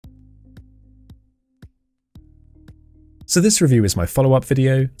So this review is my follow-up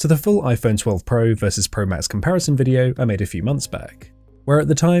video to the full iPhone 12 Pro versus Pro Max comparison video I made a few months back, where at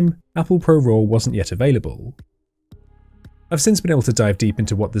the time, Apple ProRAW wasn't yet available. I've since been able to dive deep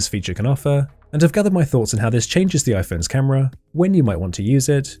into what this feature can offer, and I've gathered my thoughts on how this changes the iPhone's camera, when you might want to use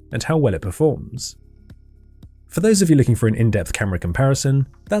it, and how well it performs. For those of you looking for an in-depth camera comparison,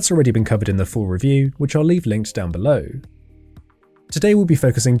 that's already been covered in the full review, which I'll leave linked down below. Today we'll be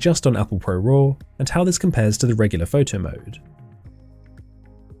focusing just on Apple ProRAW and how this compares to the regular photo mode.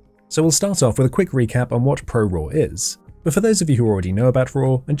 So we'll start off with a quick recap on what ProRAW is, but for those of you who already know about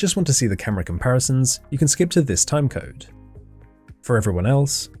RAW and just want to see the camera comparisons, you can skip to this timecode. For everyone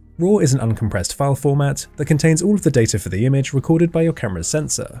else, RAW is an uncompressed file format that contains all of the data for the image recorded by your camera's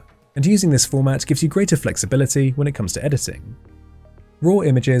sensor, and using this format gives you greater flexibility when it comes to editing. RAW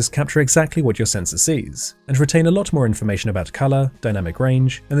images capture exactly what your sensor sees, and retain a lot more information about color, dynamic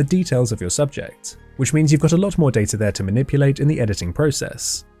range, and the details of your subject, which means you've got a lot more data there to manipulate in the editing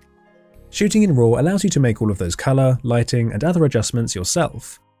process. Shooting in RAW allows you to make all of those color, lighting, and other adjustments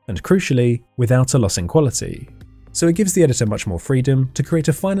yourself, and crucially, without a loss in quality. So it gives the editor much more freedom to create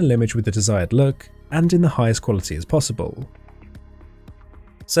a final image with the desired look, and in the highest quality as possible.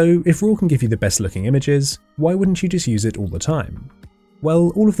 So if RAW can give you the best looking images, why wouldn't you just use it all the time?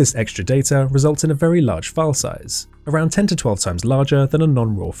 Well, all of this extra data results in a very large file size, around 10 to 12 times larger than a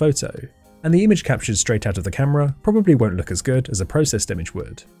non-RAW photo, and the image captured straight out of the camera probably won't look as good as a processed image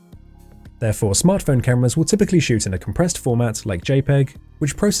would. Therefore, smartphone cameras will typically shoot in a compressed format like JPEG,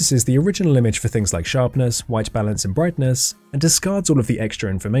 which processes the original image for things like sharpness, white balance, and brightness, and discards all of the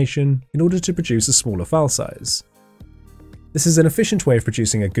extra information in order to produce a smaller file size. This is an efficient way of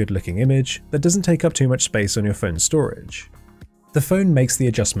producing a good-looking image that doesn't take up too much space on your phone's storage. The phone makes the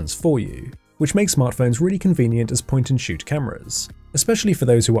adjustments for you, which makes smartphones really convenient as point-and-shoot cameras, especially for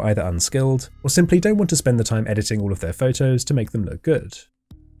those who are either unskilled or simply don't want to spend the time editing all of their photos to make them look good.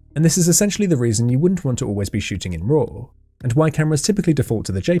 And this is essentially the reason you wouldn't want to always be shooting in RAW, and why cameras typically default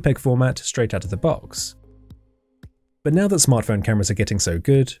to the JPEG format straight out of the box. But now that smartphone cameras are getting so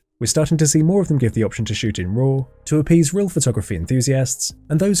good, we're starting to see more of them give the option to shoot in RAW to appease real photography enthusiasts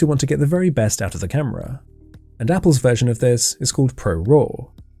and those who want to get the very best out of the camera. And Apple's version of this is called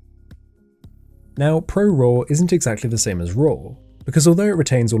ProRAW. Now, ProRAW isn't exactly the same as RAW, because although it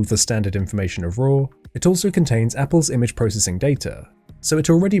retains all of the standard information of RAW, it also contains Apple's image processing data, so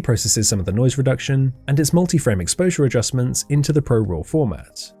it already processes some of the noise reduction and its multi-frame exposure adjustments into the ProRAW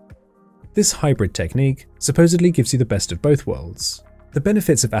format. This hybrid technique supposedly gives you the best of both worlds, the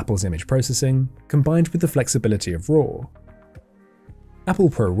benefits of Apple's image processing combined with the flexibility of RAW.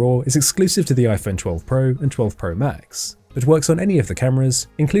 Apple ProRAW is exclusive to the iPhone 12 Pro and 12 Pro Max, but works on any of the cameras,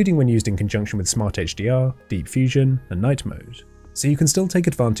 including when used in conjunction with Smart HDR, Deep Fusion, and Night Mode, so you can still take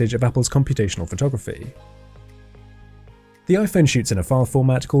advantage of Apple's computational photography. The iPhone shoots in a file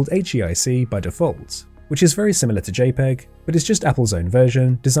format called HEIC by default, which is very similar to JPEG, but is just Apple's own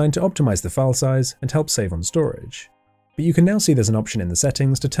version designed to optimize the file size and help save on storage. But you can now see there's an option in the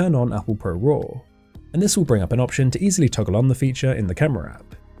settings to turn on Apple ProRAW, and this will bring up an option to easily toggle on the feature in the camera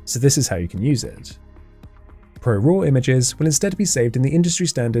app, so this is how you can use it. ProRAW images will instead be saved in the industry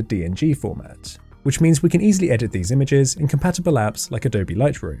standard DNG format, which means we can easily edit these images in compatible apps like Adobe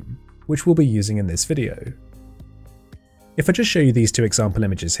Lightroom, which we'll be using in this video. If I just show you these two example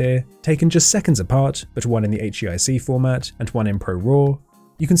images here, taken just seconds apart, but one in the HEIC format and one in ProRAW,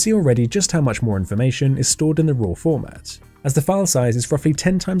 you can see already just how much more information is stored in the RAW format, as the file size is roughly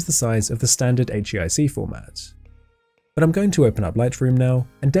 10 times the size of the standard HEIC format. But I'm going to open up Lightroom now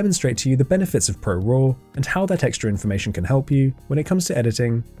and demonstrate to you the benefits of ProRAW and how that extra information can help you when it comes to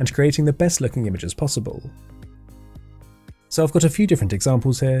editing and creating the best looking images possible. So I've got a few different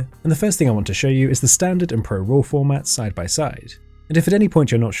examples here, and the first thing I want to show you is the standard and ProRAW formats side by side. And if at any point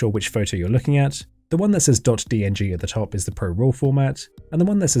you're not sure which photo you're looking at, the one that says .dng at the top is the ProRAW format, and the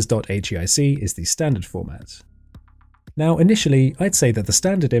one that says .heic is the standard format. Now initially, I'd say that the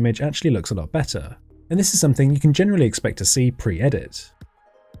standard image actually looks a lot better, and this is something you can generally expect to see pre-edit.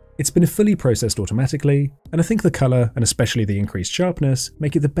 It's been fully processed automatically, and I think the color and especially the increased sharpness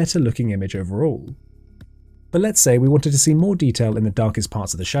make it the better looking image overall. But let's say we wanted to see more detail in the darkest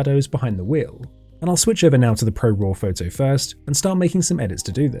parts of the shadows behind the wheel, and I'll switch over now to the ProRAW photo first and start making some edits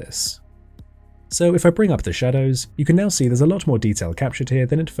to do this. So if I bring up the shadows, you can now see there's a lot more detail captured here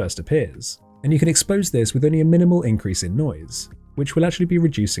than it first appears, and you can expose this with only a minimal increase in noise, which will actually be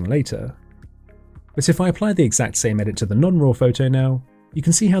reducing later. But if I apply the exact same edit to the non-RAW photo now, you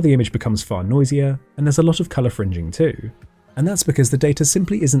can see how the image becomes far noisier and there's a lot of color fringing too, and that's because the data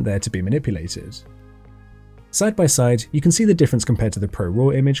simply isn't there to be manipulated. Side by side, you can see the difference compared to the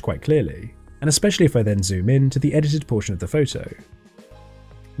ProRAW image quite clearly, and especially if I then zoom in to the edited portion of the photo.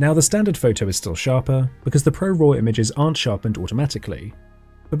 Now the standard photo is still sharper because the ProRAW images aren't sharpened automatically,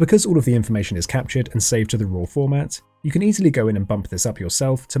 but because all of the information is captured and saved to the RAW format, you can easily go in and bump this up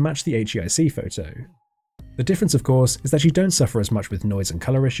yourself to match the HEIC photo. The difference, of course, is that you don't suffer as much with noise and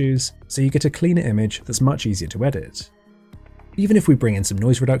color issues, so you get a cleaner image that's much easier to edit. Even if we bring in some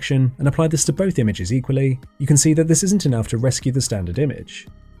noise reduction and apply this to both images equally, you can see that this isn't enough to rescue the standard image.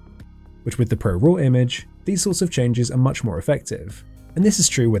 But with the ProRAW image, these sorts of changes are much more effective, and this is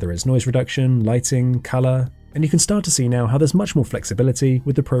true whether it's noise reduction, lighting, color, and you can start to see now how there's much more flexibility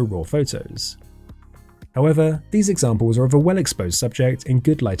with the ProRAW photos. However, these examples are of a well-exposed subject in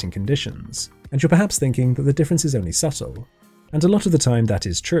good lighting conditions, and you're perhaps thinking that the difference is only subtle, and a lot of the time that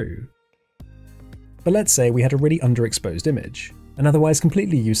is true. But let's say we had a really underexposed image, an otherwise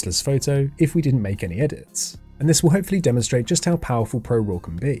completely useless photo if we didn't make any edits, and this will hopefully demonstrate just how powerful ProRAW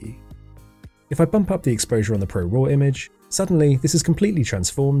can be. If I bump up the exposure on the ProRAW image, suddenly this is completely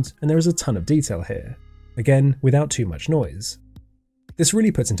transformed and there is a ton of detail here, again without too much noise. This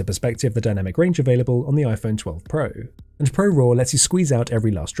really puts into perspective the dynamic range available on the iPhone 12 Pro, and ProRAW lets you squeeze out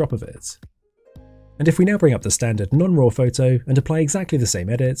every last drop of it. And if we now bring up the standard non-RAW photo and apply exactly the same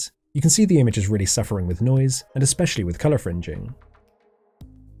edit, you can see the image is really suffering with noise, and especially with color fringing.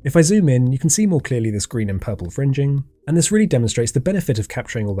 If I zoom in, you can see more clearly this green and purple fringing, and this really demonstrates the benefit of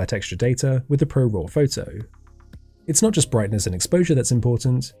capturing all that extra data with the ProRAW photo. It's not just brightness and exposure that's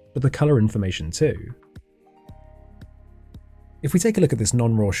important, but the color information too. If we take a look at this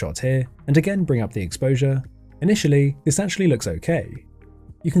non-RAW shot here, and again bring up the exposure, initially this actually looks okay.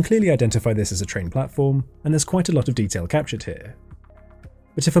 You can clearly identify this as a train platform, and there's quite a lot of detail captured here.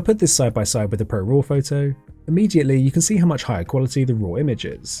 But if I put this side by side with the ProRAW photo, immediately you can see how much higher quality the RAW image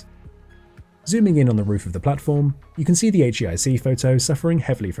is. Zooming in on the roof of the platform, you can see the HEIC photo suffering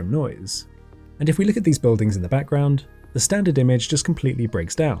heavily from noise. And if we look at these buildings in the background, the standard image just completely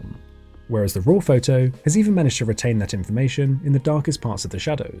breaks down, whereas the RAW photo has even managed to retain that information in the darkest parts of the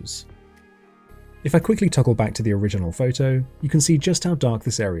shadows. If I quickly toggle back to the original photo, you can see just how dark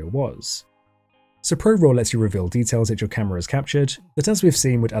this area was. So ProRAW lets you reveal details that your camera has captured that, as we've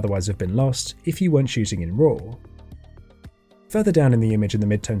seen, would otherwise have been lost if you weren't shooting in RAW. Further down in the image in the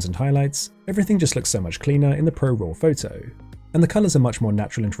midtones and highlights, everything just looks so much cleaner in the ProRAW photo, and the colours are much more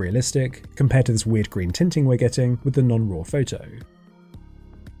natural and realistic compared to this weird green tinting we're getting with the non-RAW photo.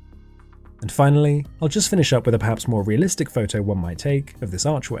 And finally, I'll just finish up with a perhaps more realistic photo one might take of this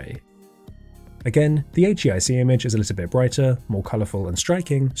archway. Again, the HEIC image is a little bit brighter, more colourful and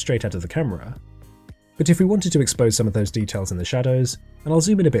striking straight out of the camera. But if we wanted to expose some of those details in the shadows, and I'll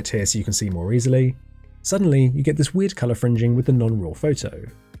zoom in a bit here so you can see more easily, suddenly you get this weird colour fringing with the non-RAW photo.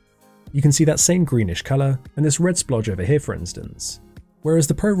 You can see that same greenish colour and this red splodge over here for instance, whereas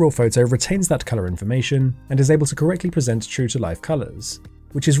the ProRAW photo retains that colour information and is able to correctly present true to life colours,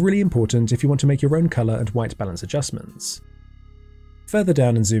 which is really important if you want to make your own colour and white balance adjustments. Further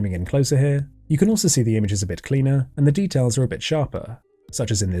down and zooming in closer here, you can also see the image is a bit cleaner and the details are a bit sharper,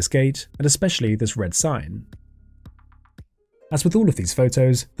 such as in this gate and especially this red sign. As with all of these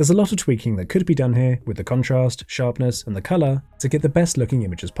photos, there's a lot of tweaking that could be done here with the contrast, sharpness and the colour to get the best looking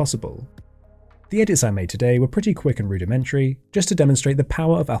images possible. The edits I made today were pretty quick and rudimentary, just to demonstrate the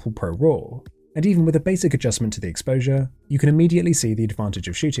power of Apple ProRAW, and even with a basic adjustment to the exposure, you can immediately see the advantage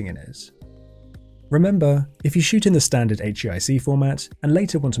of shooting in it. Remember, if you shoot in the standard HEIC format and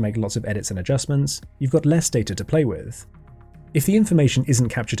later want to make lots of edits and adjustments, you've got less data to play with. If the information isn't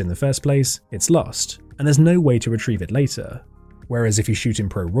captured in the first place, it's lost, and there's no way to retrieve it later. Whereas if you shoot in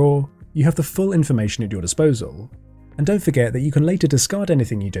ProRAW, you have the full information at your disposal. And don't forget that you can later discard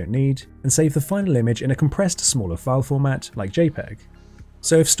anything you don't need and save the final image in a compressed smaller file format like JPEG.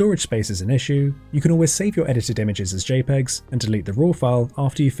 So if storage space is an issue, you can always save your edited images as JPEGs and delete the RAW file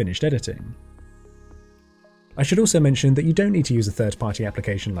after you've finished editing. I should also mention that you don't need to use a third-party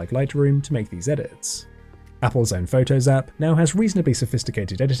application like Lightroom to make these edits. Apple's own Photos app now has reasonably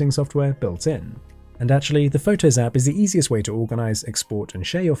sophisticated editing software built in. And actually, the Photos app is the easiest way to organize, export and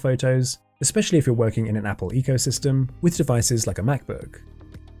share your photos, especially if you're working in an Apple ecosystem with devices like a MacBook.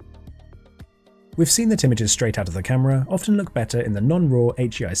 We've seen that images straight out of the camera often look better in the non-RAW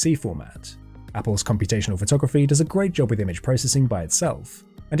HEIC format. Apple's computational photography does a great job with image processing by itself,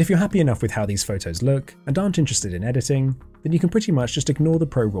 and if you're happy enough with how these photos look and aren't interested in editing, then you can pretty much just ignore the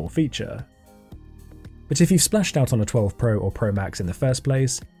ProRAW feature. But if you've splashed out on a 12 Pro or Pro Max in the first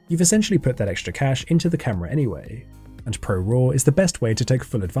place, you've essentially put that extra cash into the camera anyway, and ProRAW is the best way to take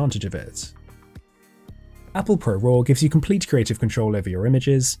full advantage of it. Apple ProRAW gives you complete creative control over your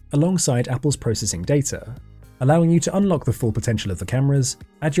images, alongside Apple's processing data, allowing you to unlock the full potential of the cameras,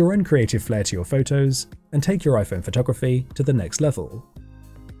 add your own creative flair to your photos, and take your iPhone photography to the next level.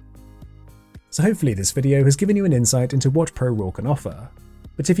 So hopefully this video has given you an insight into what ProRAW can offer.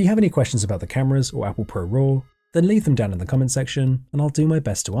 But if you have any questions about the cameras or Apple ProRAW, then leave them down in the comment section and I'll do my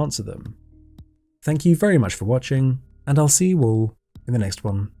best to answer them. Thank you very much for watching, and I'll see you all in the next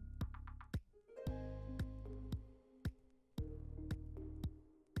one.